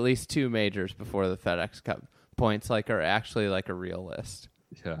through at least 2 majors before the FedEx Cup points are actually a real list.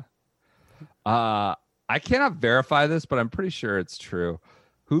 Yeah. I cannot verify this, but I'm pretty sure it's true.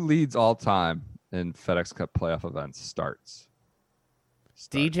 Who leads all time in FedEx Cup playoff events starts?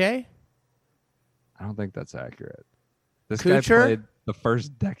 DJ? I don't think that's accurate. This Kuchar? guy played the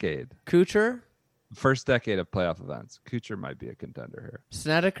first decade. Kuchar? First decade of playoff events. Kuchar might be a contender here.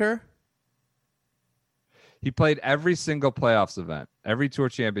 Snedeker? He played every single playoffs event, every Tour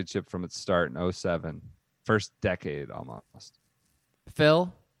Championship from its start in 2007. First decade almost.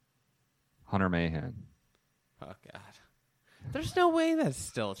 Phil? Hunter Mahan. Oh, God. There's no way that's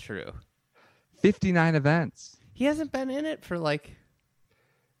still true. 59 events. He hasn't been in it for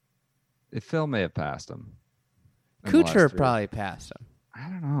Phil may have passed him. Kuchar probably passed him. I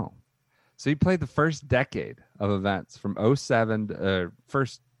don't know. So he played the first decade of events from 2007 to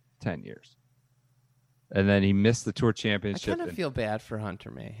first 10 years. And then he missed the Tour Championship. I kind of feel bad for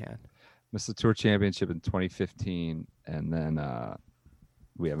Hunter Mahan. Missed the Tour Championship in 2015. And then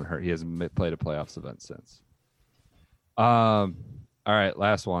we haven't heard. He hasn't played a playoffs event since. All right,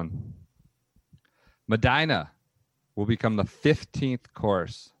 last one. Medina will become the 15th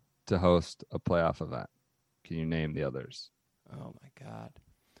course to host a playoff event. Can you name the others? Oh my God.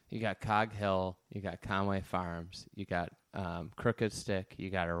 You got Cog Hill, you got Conway Farms, you got Crooked Stick, you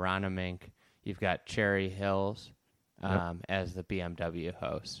got Aronimink, you've got Cherry Hills as the BMW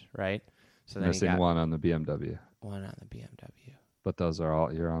host, right? So then Missing one on the BMW. One on the BMW. But those are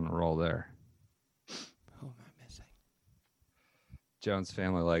all, you're on a roll there. Who am I missing? Jones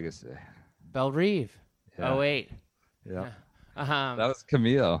Family Legacy. Belle Reve. Yeah. 08. Yeah. That was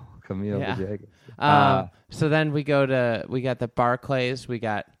Camilo. Camilo yeah. Villegas. So then we got the Barclays, we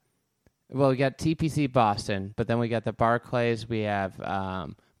got TPC Boston, but then we got the Barclays, we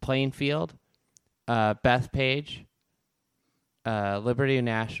have Plainfield, Bethpage, Liberty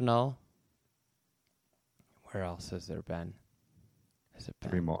National. Where else has there been? Has it been?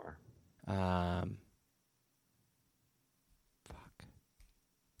 3 more. Fuck.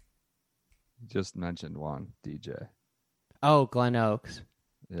 You just mentioned one, DJ. Oh, Glen Oaks.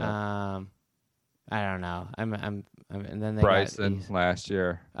 Yeah. I don't know. And then they Bryson got last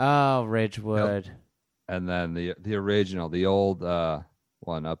year. Oh, Ridgewood. Yep. And then the original, the old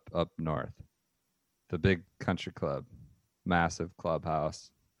one up north. The big country club. Massive clubhouse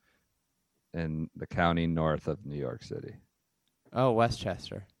in the county north of New York City. Oh,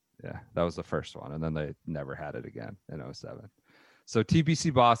 Westchester. Yeah, that was the first one. And then they never had it again in 2007. So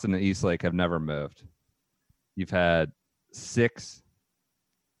TPC Boston and Eastlake have never moved. You've had 6.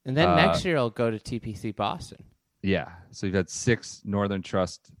 And then next year it'll go to TPC Boston. Yeah. So you've had 6 Northern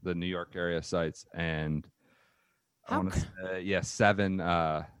Trust, the New York area sites, and I want to say, 7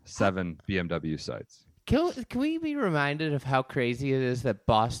 BMW sites. Can we be reminded of how crazy it is that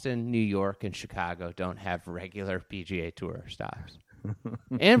Boston, New York, and Chicago don't have regular PGA Tour stops?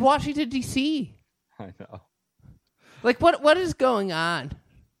 And Washington, D.C. I know. Like, what is going on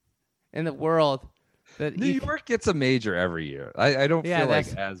in the world? That New York gets a major every year. I don't feel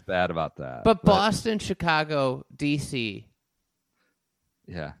like as bad about that. But Boston, Chicago, D.C.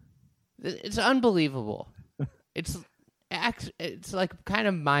 Yeah. It's unbelievable. It's like kind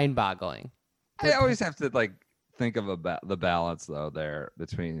of mind-boggling. I always have to think of the balance though there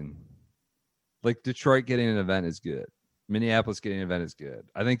between Detroit getting an event is good. Minneapolis getting an event is good.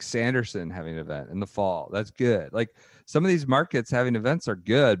 I think Sanderson having an event in the fall, that's good. Like some of these markets having events are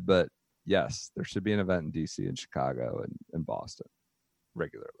good, but yes, there should be an event in DC and Chicago and Boston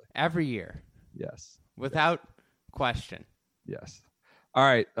regularly. Every year. Yes. Without question. Yes. All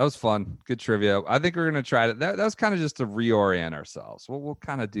right. That was fun. Good trivia. I think we're going to try it. That was kind of just to reorient ourselves. We'll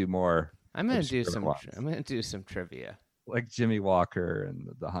kind of do more. I'm going to do some trivia. Like Jimmy Walker and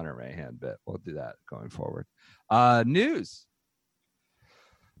the Hunter Mahan bit. We'll do that going forward. News.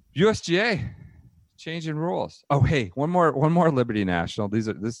 USGA changing rules. Oh, hey, one more Liberty National.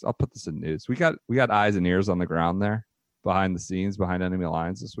 I'll put this in news. We got eyes and ears on the ground there behind the scenes, behind enemy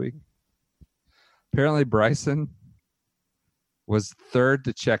lines this week. Apparently Bryson was 3rd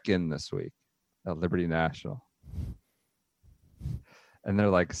to check in this week at Liberty National. And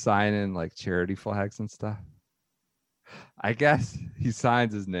they're signing charity flags and stuff. I guess he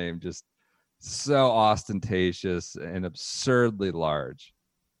signs his name just so ostentatious and absurdly large.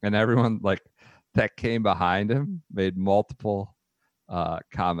 And everyone that came behind him made multiple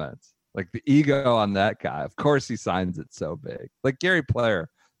comments. The ego on that guy. Of course he signs it so big. Like Gary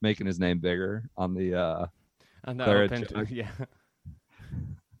Player making his name bigger on the open, yeah.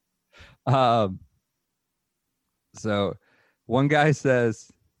 So one guy says,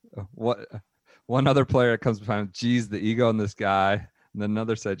 one other player comes behind, geez, the ego in this guy. And then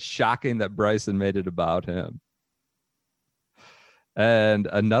another said, shocking that Bryson made it about him. And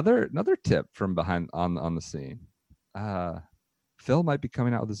another tip from behind on the scene. Phil might be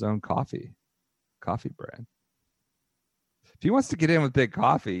coming out with his own coffee brand. If he wants to get in with Big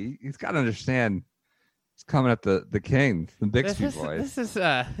Coffee, he's got to understand he's coming at the king, the Bixby boys.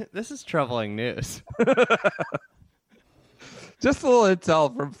 This is troubling news. Just a little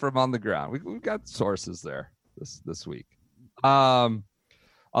intel from on the ground. We've got sources there this week. Other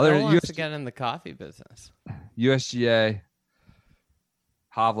wants to get in the coffee business. USGA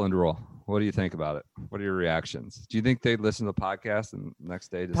Hovland Rule. What do you think about it? What are your reactions? Do you think they'd listen to the podcast and the next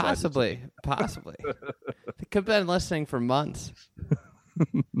day decide? Possibly. They could have been listening for months.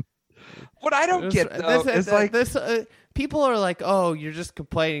 What I don't get though is people are like, "Oh, you're just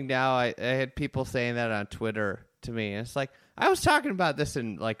complaining now." I had people saying that on Twitter to me. And it's like I was talking about this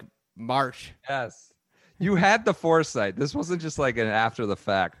in March. Yes, you had the foresight. This wasn't just an after the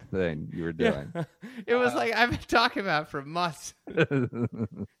fact thing you were doing. Yeah. It was I've been talking about it for months about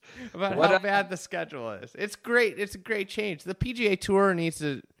how bad the schedule is. It's great. It's a great change. The PGA Tour needs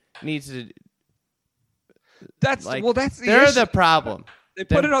to That's Like, that's the they're issue. the problem. They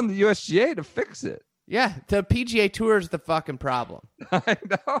put it on the USGA to fix it. Yeah, the PGA Tour is the fucking problem. I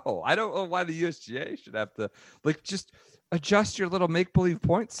know. I don't know why the USGA should have to just adjust your little make-believe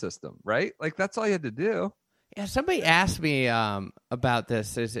point system, right? Like that's all you had to do. Yeah, somebody asked me about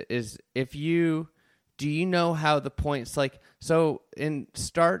this. Is if you do you know how the points so in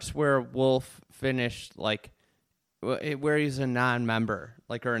starts where Wolf finished where he's a non-member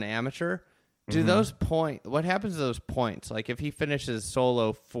or an amateur, do those what happens to those points? Like if he finishes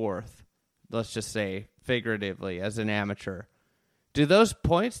solo fourth, let's just say figuratively as an amateur, do those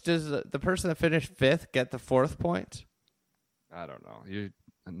points, does the person that finished fifth get the fourth points? I don't know.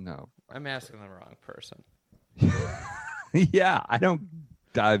 No. I'm asking the wrong person. Yeah, I don't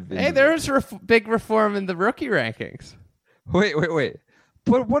dive in. Hey, there's big reform in the rookie rankings. Wait.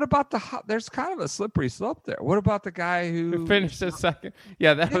 But what about there's kind of a slippery slope there. What about the guy who Finished a second?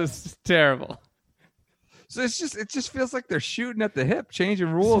 Yeah, that was terrible. So it just feels like they're shooting at the hip, changing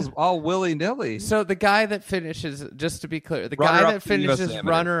rules all willy-nilly. So the guy that finishes, just to be clear, the Runner guy up that to the US finishes Amateur.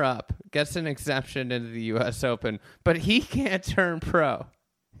 runner-up gets an exemption into the U.S. Open, but he can't turn pro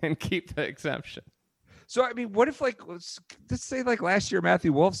and keep the exemption. So I mean, what if let's say last year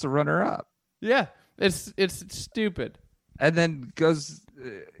Matthew Wolf's the runner-up, Yeah, it's stupid. and then goes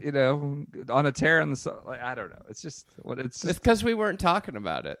on a tear on the I don't know. It's because we weren't talking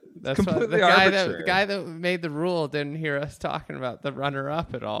about it. That's why completely the arbitrary. guy that made the rule didn't hear us talking about the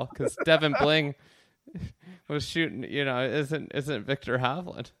runner-up at all because Devin Bling was shooting. Isn't Victor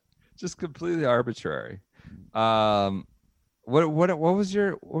Hovland? just completely arbitrary. What were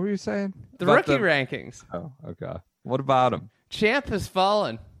you saying? The About rookie rankings. Oh, okay. What about him? Champ has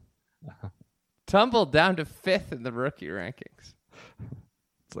fallen. Tumbled down to fifth in the rookie rankings.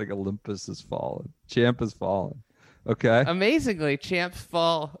 It's like Olympus has fallen. Champ has fallen. Okay. Amazingly, Champ's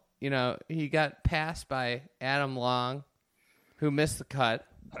fall, he got passed by Adam Long, who missed the cut.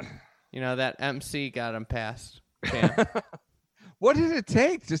 That MC got him past Champ. What did it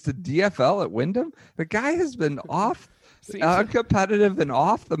take? Just a DFL at Wyndham? The guy has been off, competitive and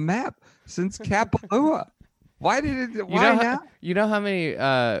off the map since Kapalua. Why now? You know how many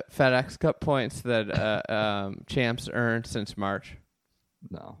FedExCup points that Champ's earned since March?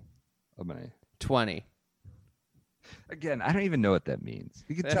 No. How many? 20. Again, I don't even know what that means.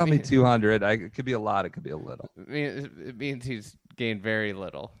 You can That tell me means- 200. It could be a lot. It could be a little. It means he's gained very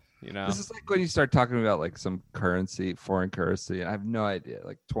little. This is like when you start talking about some currency, foreign currency, and I have no idea,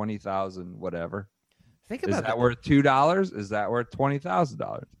 20,000, whatever. Think Is about that worth $2? Is that worth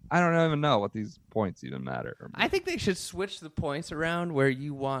 $20,000? I don't even know what these points even matter. I think they should switch the points around where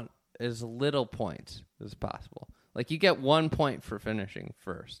you want as little points as possible. You get 1 point for finishing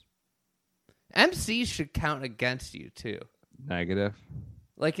first. MCs should count against you too. Negative.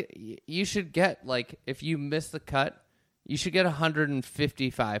 You should get if you miss the cut, you should get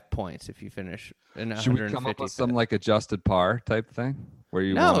 155 points if you finish in 155. Should we come up with some adjusted par type thing where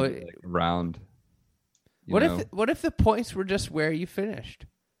you No, want round? What if the points were just where you finished?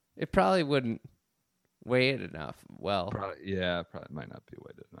 It probably wouldn't weigh it enough. Well, probably might not be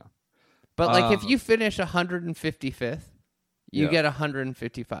weighted enough. But if you finish 155th, you get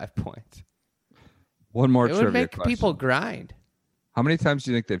 155 points. One more It trivia would make question. people grind. How many times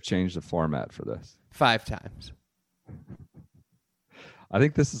do you think they've changed the format for this? 5 times. I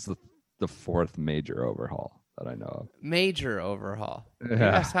think this is the fourth major overhaul that I know of. Major overhaul. Yeah.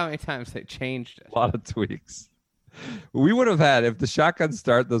 That's how many times they changed it. A lot of tweaks. We would have had, if the shotgun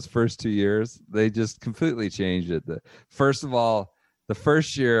start those first 2 years, they just completely changed it. First of all, the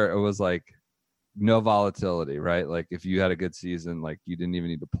first year it was no volatility, right? If you had a good season, you didn't even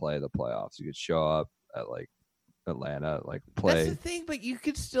need to play the playoffs. You could show up at Atlanta, play. That's the thing, but you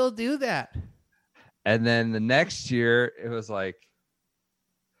could still do that. And then the next year it was they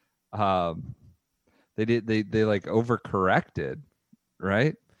overcorrected,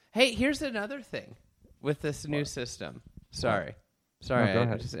 right? Hey, here's another thing with this new system. Sorry, go I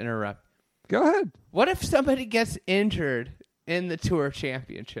ahead. just interrupt. Go ahead. What if somebody gets injured in the Tour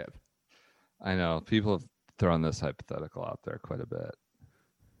Championship? I know people have thrown this hypothetical out there quite a bit.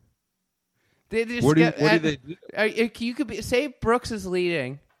 They just What do they do? You could say Brooks is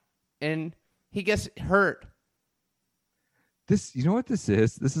leading, and he gets hurt. This, you know what this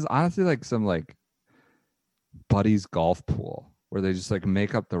is? This is honestly some buddies golf pool where they just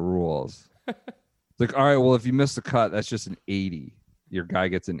make up the rules. It's all right, well, if you miss the cut, that's just an 80. Your guy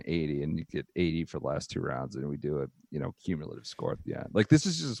gets an 80, and you get 80 for the last 2 rounds, and we do a cumulative score at the end. This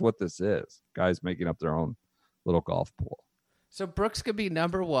is just what this is. Guys making up their own little golf pool. So Brooks could be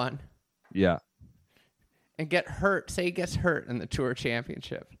number 1 Yeah. and get hurt. Say he gets hurt in the Tour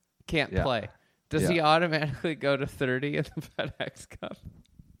Championship, can't Yeah. play. Does he automatically go to 30 in the FedEx Cup?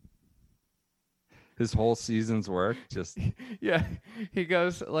 His whole season's work just. Yeah, he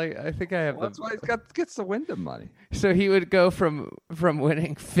goes like I think I have. Well, that's why he gets the Wyndham money. So he would go from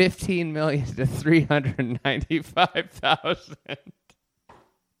winning 15 million to 395,000.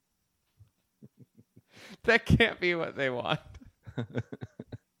 That can't be what they want.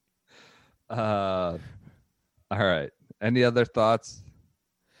 All right. Any other thoughts?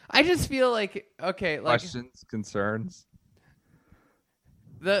 I just feel like Questions, concerns.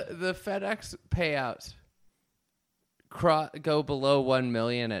 The FedEx payouts go below 1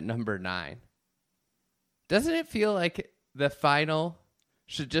 million at number 9. Doesn't it feel like the final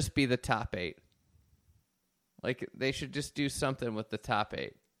should just be the top 8? Like they should just do something with the top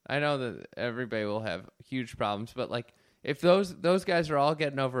 8. I know that everybody will have huge problems, but like if those guys are all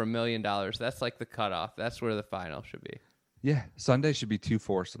getting over $1 million, that's like the cutoff. That's where the final should be. Yeah, Sunday should be 2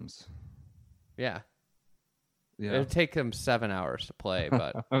 foursomes. Yeah. Yeah. It'd take them 7 hours to play,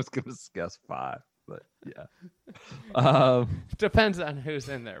 but I was gonna guess 5, but yeah. Depends on who's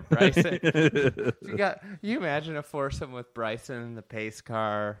in there. Bryson. You imagine a foursome with Bryson in the pace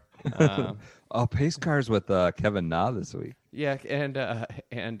car. Pace cars with Kevin Na this week. Yeah, and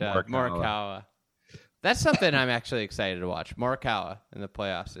Morikawa. That's something I'm actually excited to watch. Morikawa in the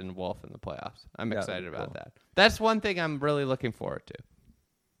playoffs and Wolf in the playoffs. I'm excited about that. That's one thing I'm really looking forward to.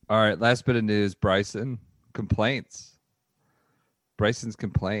 All right, last bit of news. Bryson complaints. Bryson's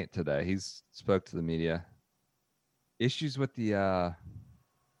complaint today. He's spoke to the media. Issues with the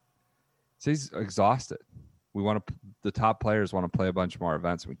he's exhausted. The top players want to play a bunch more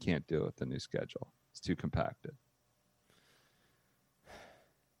events, and we can't do it with the new schedule. It's too compacted.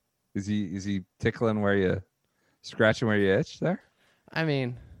 Is he tickling scratching where you itch there? I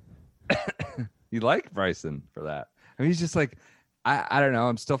mean, you like Bryson for that. I mean, he's just like, I don't know.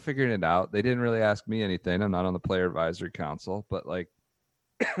 I'm still figuring it out. They didn't really ask me anything. I'm not on the player advisory council, but like,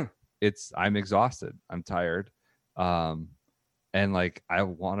 I'm exhausted. I'm tired. And like, I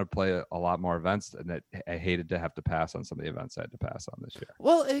want to play a lot more events, and I hated to have to pass on some of the events I had to pass on this year.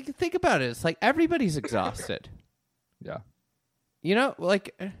 Well, think about it. It's like everybody's exhausted. Yeah. You know,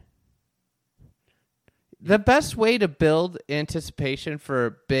 like the best way to build anticipation for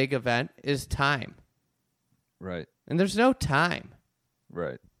a big event is time. Right. And there's no time.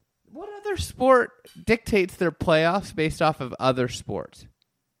 Right. What other sport dictates their playoffs based off of other sports?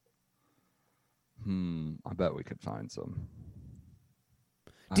 I bet we could find some.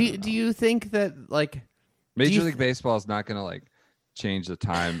 Do you think that like Major League Baseball is not going to like change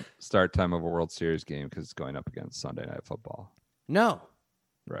the start time of a World Series game because it's going up against Sunday Night Football? No.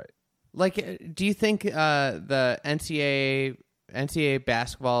 Right. Like, do you think the NCAA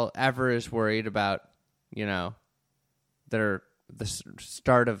basketball ever is worried about, the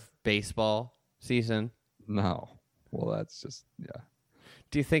start of baseball season? No. Well, that's just, yeah.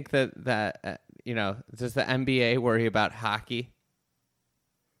 Do you think that does the NBA worry about hockey?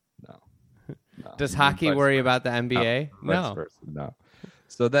 No. Does hockey worry about the NBA? No. No.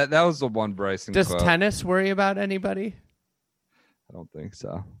 So that was the one Bryson Does quote. tennis worry about anybody? I don't think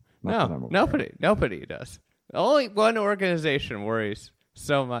so. No, nobody does. Only one organization worries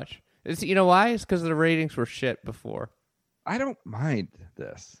so much. Why? It's because the ratings were shit before. I don't mind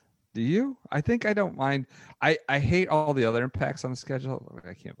this. Do you? I think I don't mind. I hate all the other impacts on the schedule.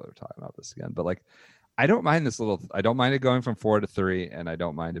 I can't believe we're talking about this again. But like, I don't mind I don't mind it going from 4 to 3, and I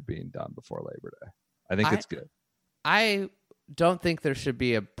don't mind it being done before Labor Day. I think it's good. I don't think there should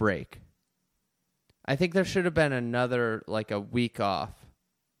be a break. I think there should have been another like a week off.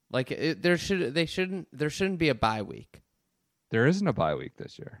 Like there shouldn't be a bye week. There isn't a bye week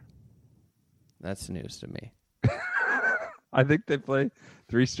this year. That's news to me. I think they play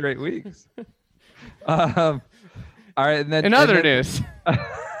 3 straight weeks. All right, and then in other news,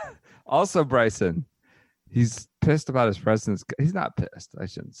 also Bryson, he's pissed about his president's. He's not pissed. I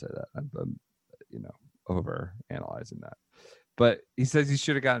shouldn't say that. I'm over analyzing that. But he says he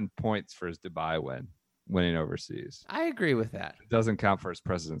should have gotten points for his Dubai winning overseas. I agree with that. It doesn't count for his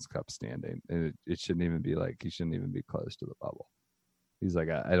President's Cup standing, and it shouldn't even be like he shouldn't even be close to the bubble. He's like,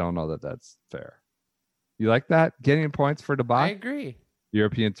 I don't know that that's fair. You like that? Getting points for Dubai? I agree.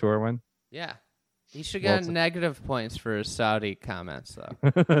 European Tour win? Yeah. He should get negative points for his Saudi comments, though.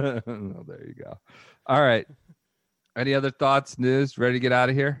 Oh, there you go. All right. Any other thoughts, news? Ready to get out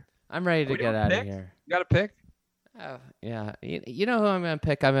of here? I'm ready to get out of here. You got a pick? Oh, yeah. You know who I'm going to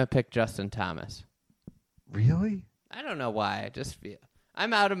pick? I'm going to pick Justin Thomas. Really? I don't know why. I just feel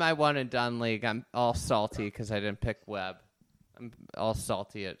I'm out of my one and done league. I'm all salty because I didn't pick Webb. I'm all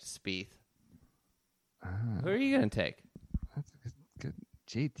salty at Spieth. Who are you going to take? That's a good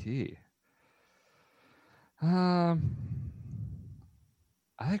JT. I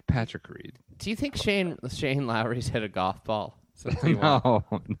think Patrick Reed. Do you think Shane Lowry's hit a golf ball? Since he won?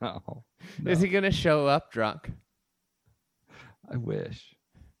 No. Is he going to show up drunk? I wish.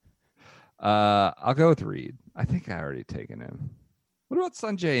 I'll go with Reed. I think I already taken him. What about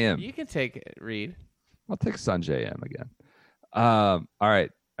Sanjay M? You can take it, Reed. I'll take Sanjay M again. All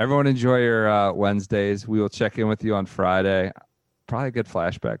right. Everyone enjoy your Wednesdays. We will check in with you on Friday. Probably a good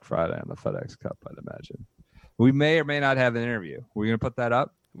flashback Friday on the FedExCup, I'd imagine. We may or may not have an interview. We're going to put that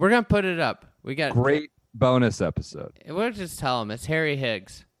up? We're going to put it up. We got great bonus episode. We'll just tell him it's Harry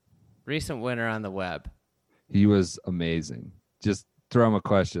Higgs, recent winner on the web. He was amazing. Just throw him a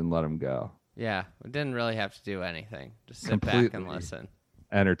question, let him go. Yeah, we didn't really have to do anything. Just sit back and listen.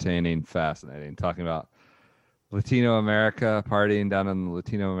 Entertaining, fascinating. Talking about Latino America, partying down on the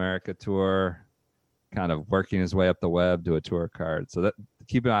Latino America tour, kind of working his way up the web to a tour card. So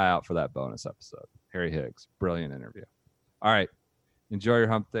keep an eye out for that bonus episode. Harry Higgs, brilliant interview. All right. Enjoy your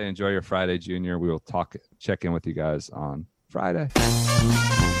hump day. Enjoy your Friday, Junior. We will check in with you guys on Friday.